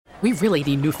We really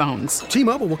need new phones.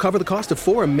 T-Mobile will cover the cost of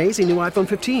 4 amazing new iPhone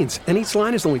 15s, and each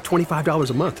line is only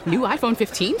 $25 a month. New iPhone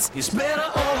 15s? It's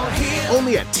better over here.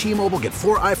 Only at T-Mobile, get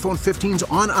 4 iPhone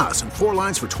 15s on us and 4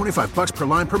 lines for $25 per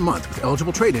line per month with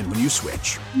eligible trade-in when you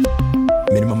switch.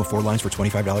 Minimum of 4 lines for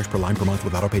 $25 per line per month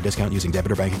with autopay discount using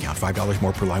debit or bank account. $5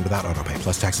 more per line without autopay,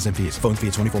 plus taxes and fees. Phone fee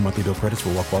at 24 monthly bill credits for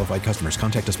well-qualified customers.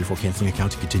 Contact us before canceling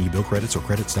account to continue bill credits or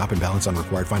credit stop and balance on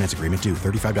required finance agreement due.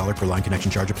 $35 per line connection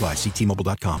charge applies. See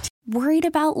T-Mobile.com. Worried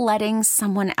about letting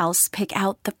someone else pick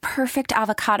out the perfect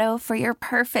avocado for your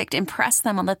perfect impress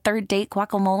them on the third date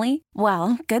guacamole?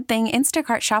 Well, good thing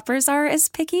Instacart shoppers are as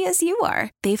picky as you are.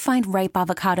 They find ripe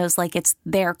avocados like it's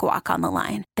their guac on the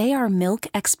line. They are milk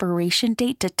expiration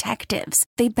date detectives.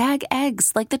 They bag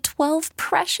eggs like the 12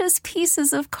 precious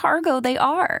pieces of cargo they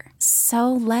are.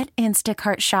 So let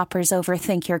Instacart shoppers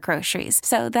overthink your groceries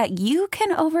so that you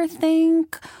can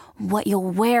overthink what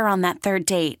you'll wear on that third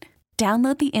date.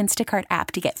 Download the Instacart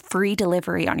app to get free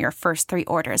delivery on your first 3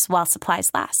 orders while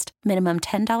supplies last. Minimum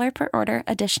 $10 per order.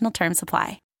 Additional terms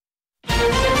apply.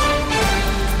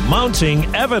 Mounting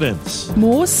evidence.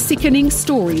 More sickening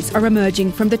stories are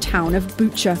emerging from the town of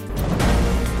Bucha.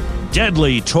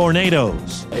 Deadly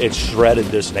tornadoes. It shredded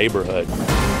this neighborhood.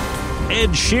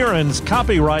 Ed Sheeran's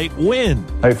copyright win.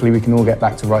 Hopefully we can all get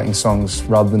back to writing songs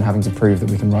rather than having to prove that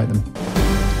we can write them.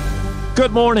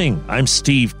 Good morning. I'm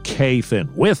Steve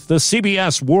Kathan with the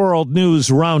CBS World News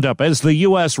Roundup. As the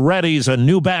U.S. readies a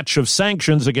new batch of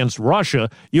sanctions against Russia,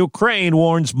 Ukraine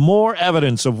warns more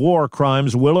evidence of war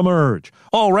crimes will emerge.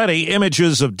 Already,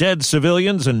 images of dead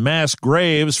civilians and mass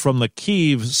graves from the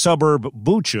Kyiv suburb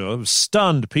Bucha have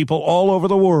stunned people all over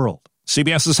the world.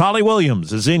 CBS's Holly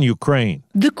Williams is in Ukraine.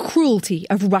 The cruelty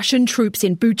of Russian troops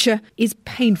in Bucha is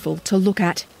painful to look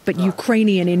at, but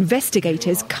Ukrainian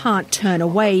investigators can't turn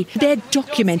away. They're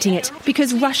documenting it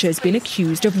because Russia's been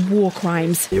accused of war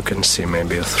crimes. You can see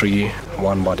maybe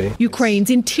one body. Ukraine's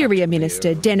Interior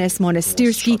Minister Denis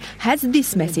Monastyrsky has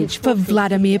this message for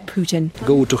Vladimir Putin.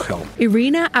 Go to hell.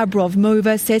 Irina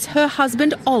Abrovmova says her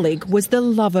husband Oleg was the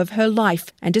love of her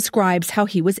life and describes how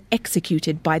he was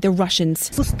executed by the Russians.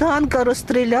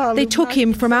 They took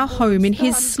him from our home in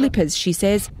his slippers, she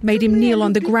says, made him kneel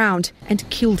on the ground and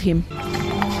killed him.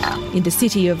 In the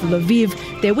city of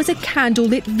Lviv, there was a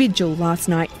candlelit vigil last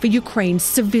night for Ukraine's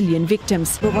civilian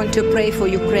victims. We want to pray for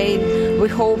Ukraine. We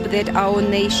hope that our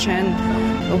nation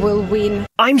will win.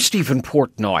 I'm Stephen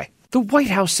Portnoy. The White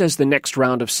House says the next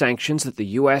round of sanctions that the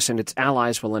U.S. and its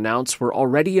allies will announce were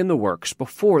already in the works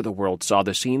before the world saw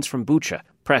the scenes from Bucha.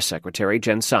 Press Secretary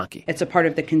Jen Psaki. It's a part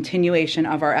of the continuation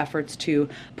of our efforts to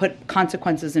put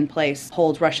consequences in place,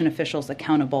 hold Russian officials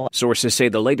accountable. Sources say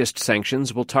the latest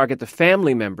sanctions will target the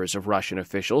family members of Russian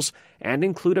officials and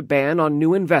include a ban on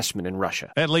new investment in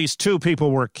Russia. At least 2 people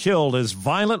were killed as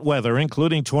violent weather,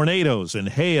 including tornadoes and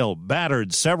hail,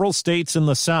 battered several states in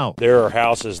the south. There are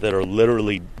houses that are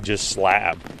literally just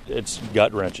slab. It's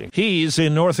gut-wrenching. He's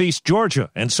in northeast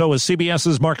Georgia, and so is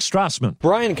CBS's Mark Strassman.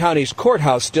 Bryan County's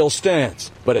courthouse still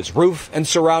stands, but its roof and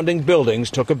surrounding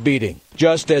buildings took a beating.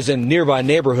 Just as in nearby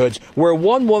neighborhoods where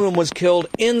one woman was killed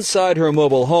inside her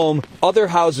mobile home, other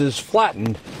houses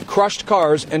flattened, crushed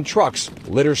cars and trucks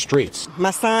litter streets.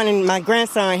 My son and my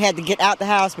grandson had to get out the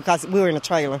house because we were in a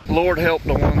trailer. Lord help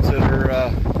the ones that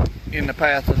are in the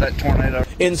path of that tornado.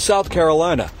 In South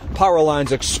Carolina, power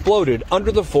lines exploded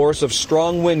under the force of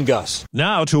strong wind gusts.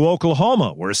 Now to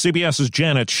Oklahoma, where CBS's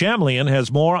Janet Shamlian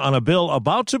has more on a bill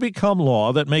about to become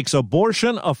law that makes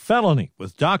abortion a felony,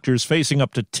 with doctors facing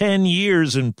up to 10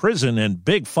 years in prison and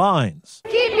big fines.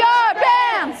 Keep your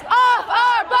hands off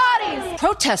our bodies!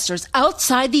 Protesters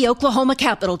outside the Oklahoma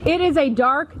Capitol. It is a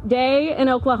dark day in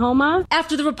Oklahoma.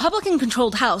 After the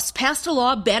Republican-controlled House passed a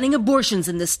law banning abortions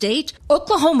in the state,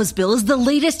 Oklahoma's bill is the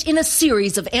latest in a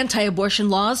series of anti-abortion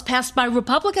laws passed by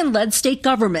Republican-led state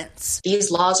governments.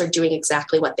 These laws are doing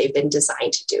exactly what they've been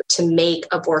designed to do, to make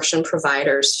abortion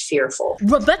providers fearful.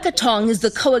 Rebecca Tong is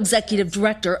the co-executive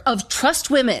director of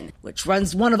Trust Women, which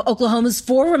runs one of Oklahoma's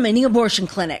 4 remaining abortion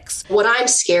clinics. What I'm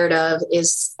scared of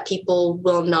is people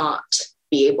will not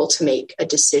be able to make a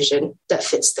decision that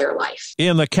fits their life.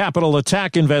 In the Capitol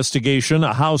attack investigation,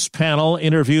 a House panel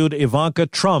interviewed Ivanka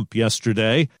Trump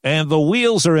yesterday, and the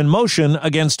wheels are in motion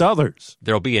against others.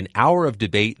 There'll be an hour of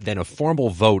debate, then a formal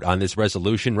vote on this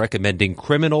resolution recommending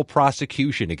criminal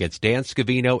prosecution against Dan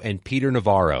Scavino and Peter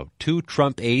Navarro, 2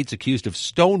 Trump aides accused of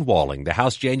stonewalling the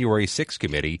House January 6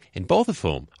 committee, and both of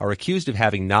whom are accused of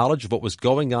having knowledge of what was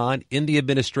going on in the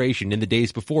administration in the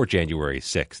days before January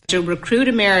 6th. To recruit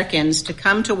Americans to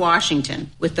come to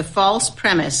Washington with the false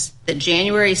premise that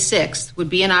January 6th would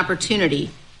be an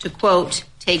opportunity to, quote,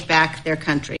 take back their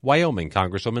country. Wyoming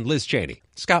Congresswoman Liz Cheney.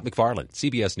 Scott McFarland,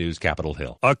 CBS News, Capitol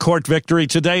Hill. A court victory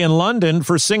today in London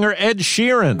for singer Ed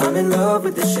Sheeran. I'm in love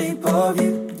with the shape of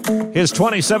you. His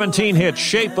 2017 hit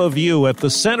Shape of You at the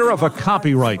center of a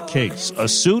copyright case, a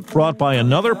suit brought by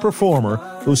another performer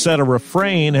who said a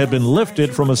refrain had been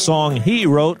lifted from a song he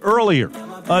wrote earlier.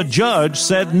 A judge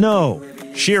said no.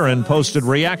 Sheeran posted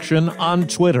reaction on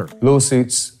Twitter.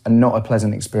 Lawsuits are not a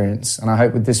pleasant experience, and I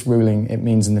hope with this ruling it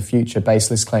means in the future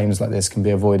baseless claims like this can be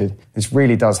avoided. This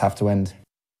really does have to end.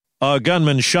 A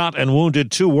gunman shot and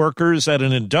wounded 2 workers at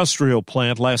an industrial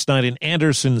plant last night in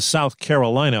Anderson, South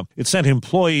Carolina. It sent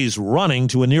employees running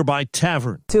to a nearby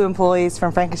tavern. 2 employees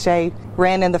from Frankishade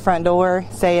ran in the front door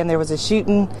saying there was a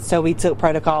shooting, so we took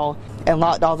protocol and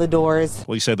locked all the doors.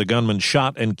 Police say the gunman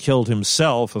shot and killed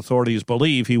himself. Authorities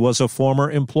believe he was a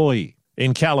former employee.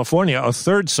 In California, a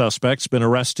 3rd suspect's been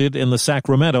arrested in the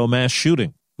Sacramento mass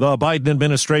shooting. The Biden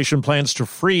administration plans to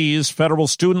freeze federal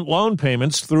student loan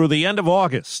payments through the end of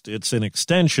August. It's an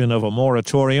extension of a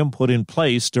moratorium put in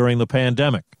place during the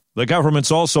pandemic. The government's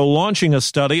also launching a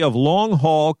study of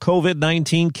long-haul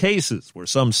COVID-19 cases where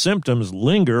some symptoms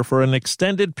linger for an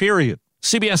extended period.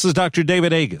 CBS's Dr.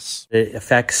 David Agus. It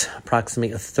affects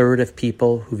approximately a third of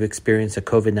people who've experienced a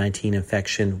COVID-19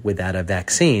 infection without a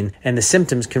vaccine, and the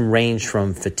symptoms can range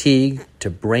from fatigue to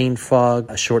brain fog,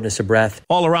 a shortness of breath.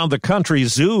 All around the country,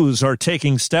 zoos are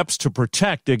taking steps to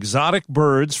protect exotic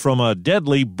birds from a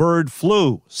deadly bird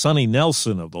flu. Sonny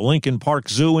Nelson of the Lincoln Park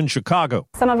Zoo in Chicago.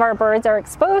 Some of our birds are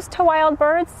exposed to wild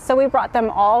birds, so we brought them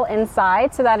all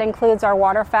inside. So that includes our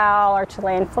waterfowl, our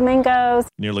Chilean flamingos.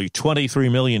 Nearly 23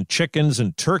 million chickens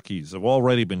and turkeys have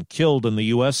already been killed in the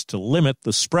U.S. to limit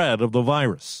the spread of the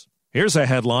virus. Here's a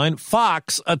headline: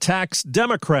 Fox attacks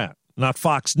Democrat. Not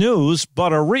Fox News,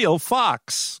 but a real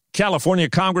fox. California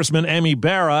Congressman Amy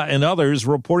Barra and others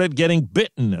reported getting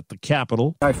bitten at the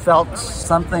Capitol. I felt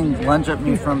something lunge at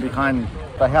me from behind.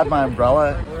 I had my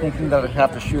umbrella thinking that I'd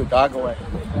have to shoo a dog away.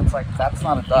 And it's like, that's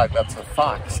not a dog, that's a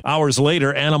fox. Hours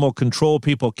later, animal control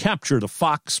people captured a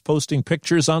fox posting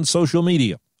pictures on social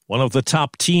media. One of the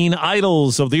top teen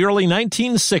idols of the early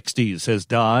 1960s has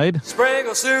died. Spring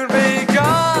will soon be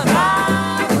gone.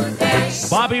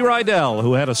 Bobby Rydell,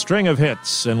 who had a string of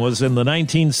hits and was in the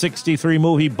 1963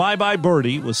 movie Bye Bye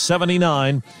Birdie, was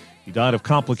 79. He died of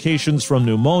complications from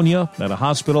pneumonia at a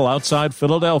hospital outside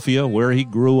Philadelphia where he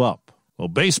grew up. Well,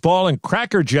 baseball and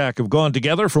Cracker Jack have gone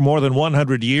together for more than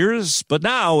 100 years, but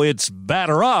now it's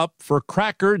batter up for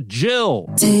Cracker Jill.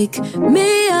 Take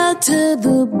me out to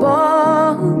the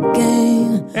ball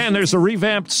game. And there's a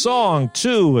revamped song,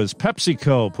 too, as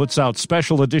PepsiCo puts out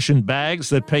special edition bags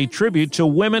that pay tribute to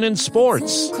women in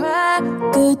sports.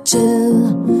 Cracker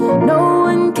Jill, no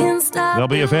one can stop. They'll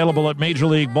be available at Major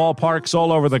League ballparks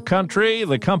all over the country.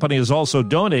 The company is also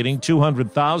donating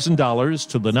 $200,000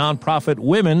 to the nonprofit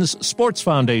Women's Sports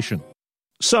Foundation.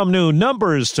 Some new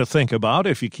numbers to think about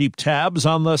if you keep tabs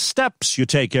on the steps you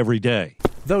take every day.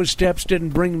 Those steps didn't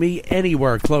bring me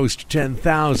anywhere close to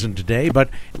 10,000 today, but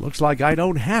it looks like I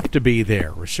don't have to be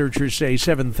there. Researchers say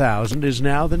 7,000 is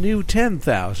now the new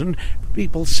 10,000 for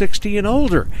people 60 and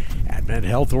older. Advent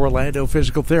Health Orlando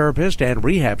physical therapist and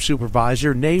rehab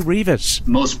supervisor Nay Rivas.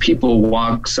 Most people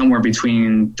walk somewhere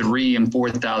between 3,000 and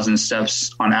 4,000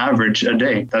 steps on average a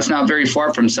day. That's not very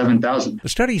far from 7,000. The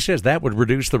study says that would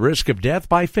reduce the risk of death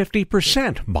by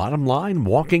 50%. Bottom line,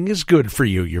 walking is good for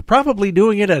you. You're probably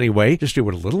doing it anyway. Just do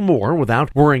it a little more without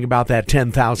worrying about that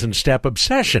 10,000 step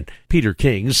obsession. Peter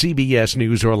King, CBS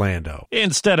News Orlando.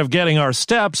 Instead of getting our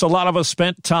steps, a lot of us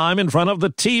spent time in front of the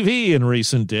TV in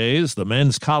recent days. The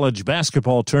men's college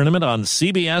basketball tournament on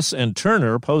CBS and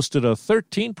Turner posted a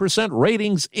 13%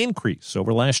 ratings increase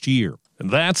over last year. And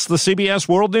that's the CBS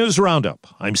World News Roundup.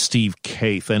 I'm Steve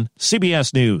Kathan,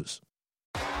 CBS News.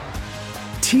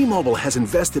 T-Mobile has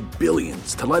invested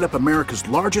billions to light up America's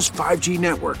largest 5G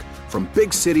network, from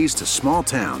big cities to small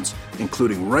towns,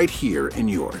 including right here in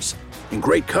yours. And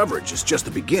great coverage is just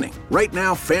the beginning. Right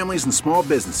now, families and small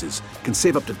businesses can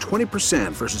save up to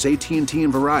 20% versus AT&T and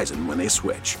Verizon when they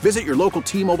switch. Visit your local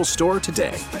T-Mobile store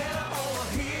today.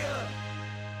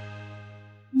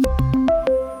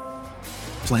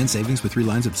 Plan savings with 3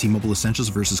 lines of T-Mobile Essentials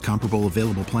versus comparable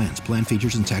available plans. Plan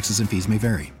features and taxes and fees may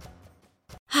vary.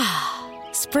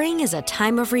 Spring is a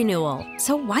time of renewal,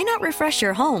 so why not refresh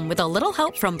your home with a little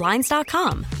help from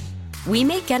Blinds.com? We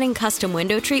make getting custom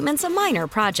window treatments a minor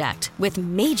project with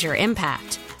major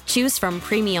impact. Choose from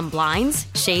premium blinds,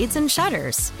 shades, and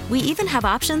shutters. We even have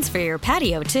options for your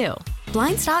patio, too.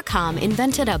 Blinds.com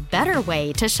invented a better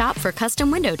way to shop for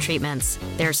custom window treatments.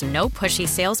 There's no pushy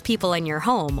salespeople in your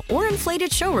home or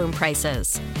inflated showroom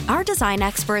prices. Our design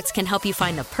experts can help you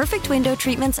find the perfect window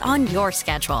treatments on your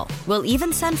schedule. We'll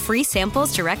even send free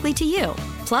samples directly to you.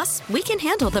 Plus, we can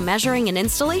handle the measuring and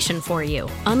installation for you.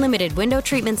 Unlimited window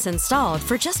treatments installed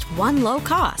for just one low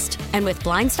cost. And with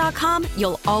Blinds.com,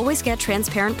 you'll always get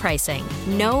transparent pricing.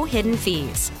 No hidden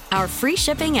fees. Our free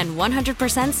shipping and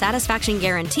 100% satisfaction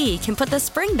guarantee can put the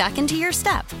spring back into your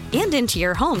step and into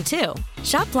your home, too.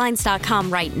 Shop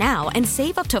Blinds.com right now and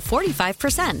save up to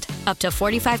 45%. Up to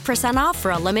 45% off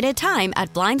for a limited time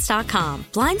at Blinds.com.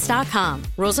 Blinds.com.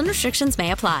 Rules and restrictions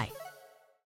may apply.